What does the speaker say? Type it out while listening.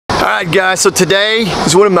Alright guys, so today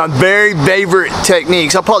is one of my very favorite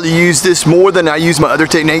techniques. I'll probably use this more than I use my other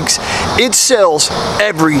techniques. It sells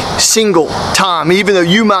every single time, even though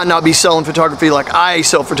you might not be selling photography like I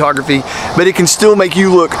sell photography, but it can still make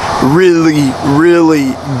you look really,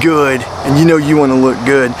 really good. And you know you want to look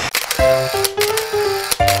good.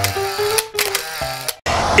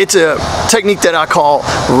 It's a technique that I call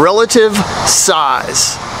relative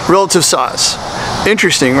size. Relative size.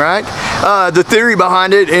 Interesting, right? The theory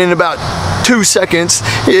behind it in about 2 seconds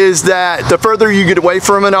is that the further you get away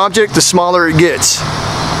from an object, the smaller it gets.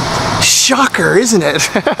 Shocker, isn't it?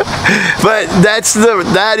 But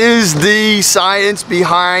that is the science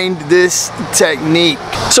behind this technique.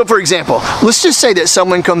 So for example, let's just say that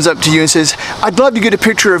someone comes up to you and says, I'd love to get a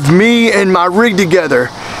picture of me and my rig together.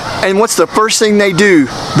 And what's the first thing they do?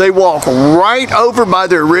 They walk right over by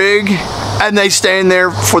their rig and they stand there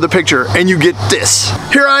for the picture, and you get this.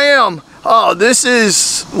 Here I am. Oh, this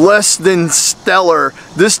is less than stellar.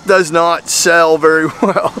 This does not sell very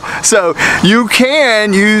well. So you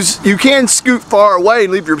can scoot far away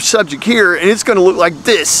and leave your subject here, and it's gonna look like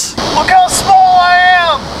this. Look how small I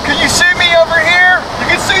am. Can you see me over here? You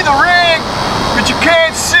can see the rig, but you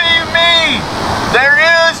can't see me. There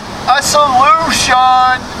is a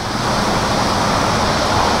solution.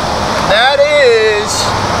 That is,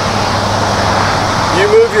 you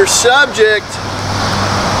move your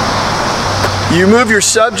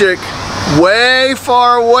subject way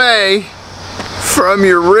far away from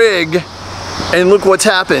your rig, and look what's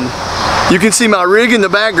happened. You can see my rig in the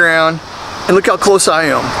background, and look how close I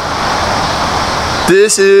am.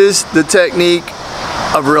 This is the technique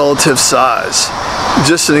of relative size.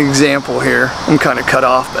 Just an example here. I'm kind of cut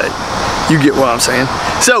off, but you get what I'm saying.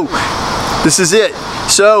 So this is it.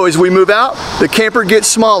 So as we move out, the camper gets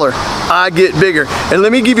smaller, I get bigger. And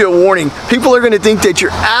let me give you a warning. People are going to think that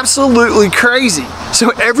you're absolutely crazy. So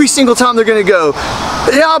every single time they're going to go,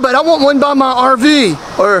 yeah, but I want one by my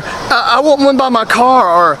RV, or I want one by my car,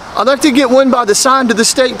 or I'd like to get one by the sign to the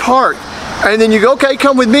state park. And then you go, okay,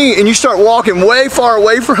 come with me, and you start walking way far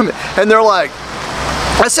away from it. And they're like,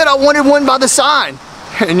 I said I wanted one by the sign.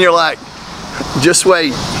 And you're like, just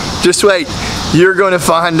wait, just wait. You're going to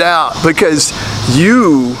find out, because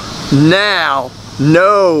you now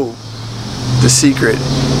know the secret.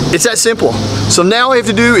 It's that simple. So now all you have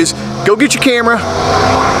to do is go get your camera,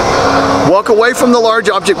 walk away from the large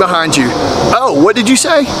object behind you. Oh, what did you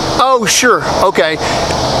say? Oh, sure, okay.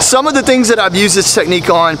 Some of the things that I've used this technique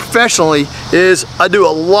on professionally is I do a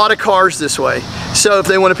lot of cars this way. So if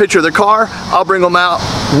they want a picture of their car, I'll bring them out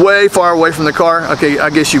way far away from the car. Okay, I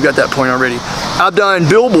guess you got that point already. I've done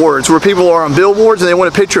billboards where people are on billboards and they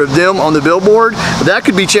want a picture of them on the billboard. That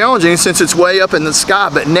could be challenging since it's way up in the sky,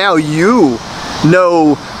 but now you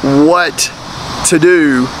know what to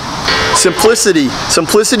do. Simplicity,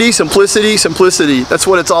 simplicity, simplicity, simplicity. That's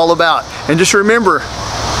what it's all about. And just remember,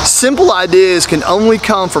 simple ideas can only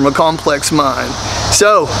come from a complex mind.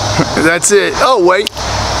 So, that's it. Oh, wait.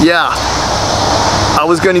 Yeah. I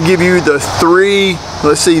was going to give you the three,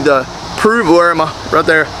 let's see, where am I? Right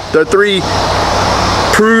there. The three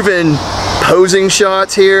proven posing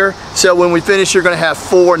shots here. So when we finish, you're going to have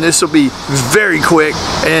 4, and this will be very quick,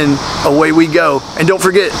 and away we go. And don't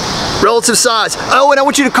forget, relative size. Oh, and I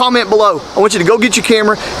want you to comment below. I want you to go get your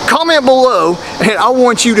camera, comment below, and I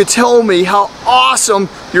want you to tell me how awesome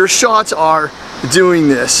your shots are doing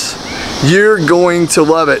this. You're going to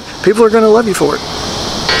love it. People are going to love you for it.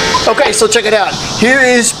 Okay, so check it out. Here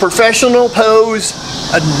is professional pose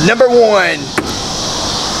number 1.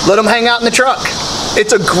 Let them hang out in the truck.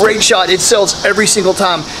 It's a great shot. It sells every single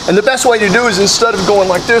time. And the best way to do is, instead of going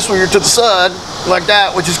like this where you're to the side, like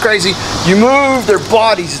that, which is crazy, you move their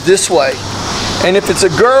bodies this way. And if it's a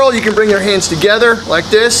girl, you can bring your hands together like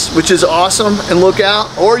this, which is awesome, and look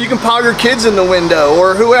out. Or you can pile your kids in the window,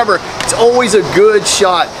 or whoever. It's always a good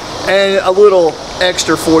shot. And a little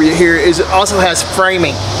extra for you here is it also has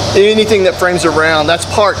framing. Anything that frames around, that's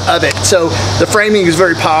part of it. So the framing is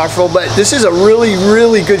very powerful, but this is a really,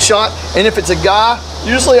 really good shot. And if it's a guy,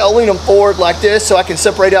 usually I'll lean them forward like this so I can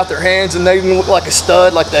separate out their hands and they can look like a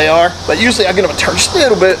stud like they are. But usually I get them to turn just a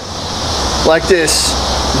little bit like this.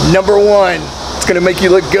 Number 1, it's gonna make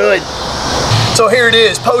you look good. So here it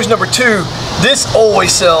is, pose number 2. This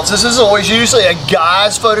always sells. This is always usually a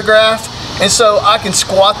guy's photograph. And so I can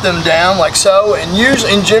squat them down like so, and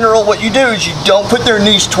usually in general what you do is you don't put their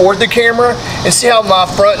knees toward the camera, and see how my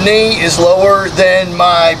front knee is lower than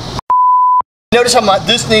my Notice how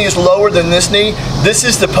this knee is lower than this knee. This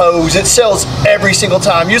is the pose. It sells every single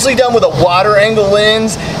time. Usually done with a wider angle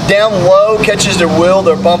lens, down low, catches their wheel,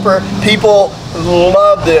 their bumper. People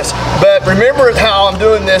love this. But remember how I'm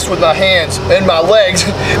doing this with my hands and my legs,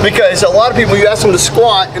 because a lot of people, you ask them to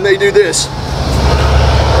squat and they do this.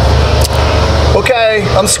 Okay,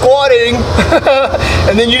 I'm squatting.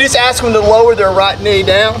 And then you just ask them to lower their right knee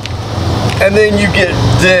down. And then you get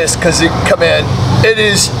this, because it come in. It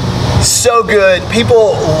is so good.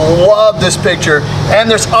 People love this picture. And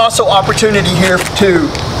there's also opportunity here to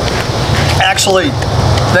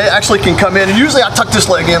they actually can come in. And usually I tuck this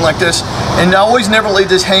leg in like this, and I always never leave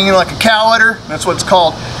this hanging like a cow udder. That's what it's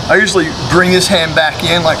called. I usually bring this hand back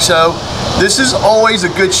in like so. This is always a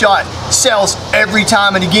good shot. Sells every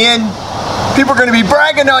time. And again, people are going to be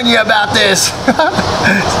bragging on you about this.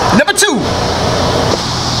 Number 2.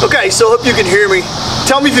 Okay, so I hope you can hear me.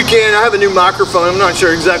 Tell me if you can. I have a new microphone. I'm not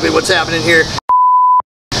sure exactly what's happening here.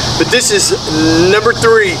 But this is number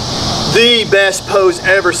 3, the best pose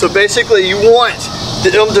ever. So basically you want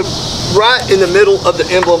them to right in the middle of the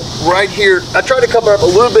emblem, right here. I try to cover up a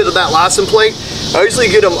little bit of that license plate. I usually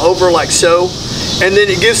get them over like so. And then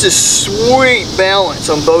it gives this sweet balance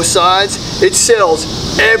on both sides. It sells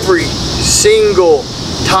every single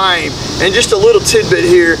time. And just a little tidbit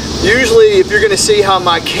here, usually if you're going to see how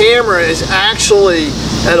my camera is actually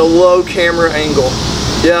at a low camera angle.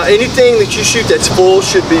 Yeah, anything that you shoot that's full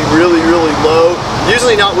should be really, really low.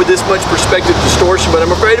 Usually not with this much perspective distortion, but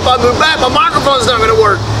I'm afraid if I move back, my microphone's not going to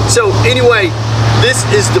work. So anyway, this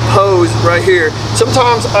is the pose right here.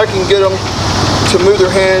 Sometimes I can get them to move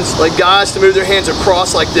their hands, like guys to move their hands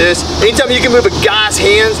across like this. Anytime you can move a guy's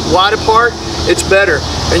hands wide apart, it's better.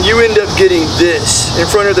 And you end up getting this in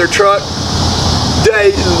front of their truck.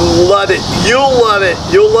 They love it. You'll love it.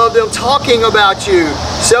 You'll love them talking about you.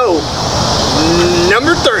 So,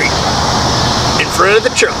 number 3, in front of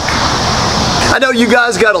the truck. I know you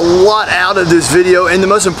guys got a lot out of this video, and the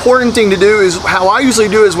most important thing to do is, how I usually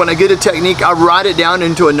do is when I get a technique, I write it down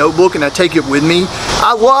into a notebook and I take it with me.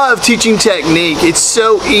 I love teaching technique. It's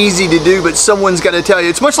so easy to do, but someone's got to tell you.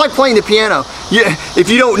 It's much like playing the piano. If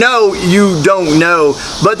you don't know, you don't know.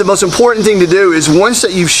 But the most important thing to do is, once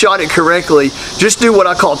that you've shot it correctly, just do what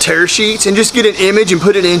I call tear sheets and just get an image and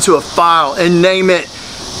put it into a file and name it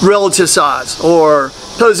relative size or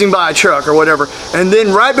posing by a truck or whatever. And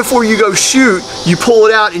then right before you go shoot, you pull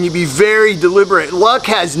it out and you be very deliberate. Luck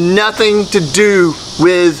has nothing to do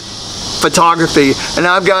with photography. And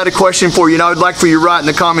I've got a question for you, and I would like for you to write in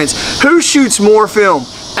the comments. Who shoots more film,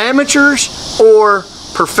 amateurs or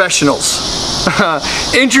professionals?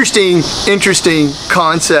 Interesting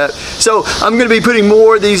concept. So I'm going to be putting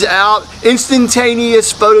more of these out.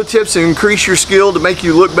 Instantaneous photo tips to increase your skill to make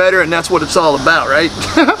you look better, and that's what it's all about, right?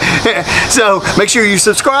 So make sure you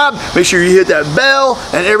subscribe, make sure you hit that bell,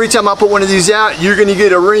 and every time I put one of these out, you're going to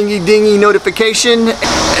get a ringy dingy notification,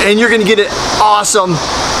 and you're going to get it awesome.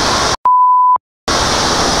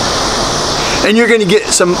 And you're going to get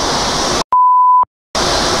some,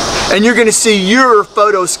 and you're going to see your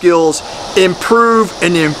photo skills improve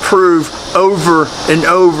and improve over and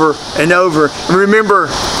over and over. And remember,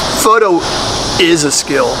 photo is a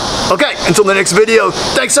skill. Okay, until the next video,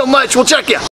 thanks so much. We'll check you.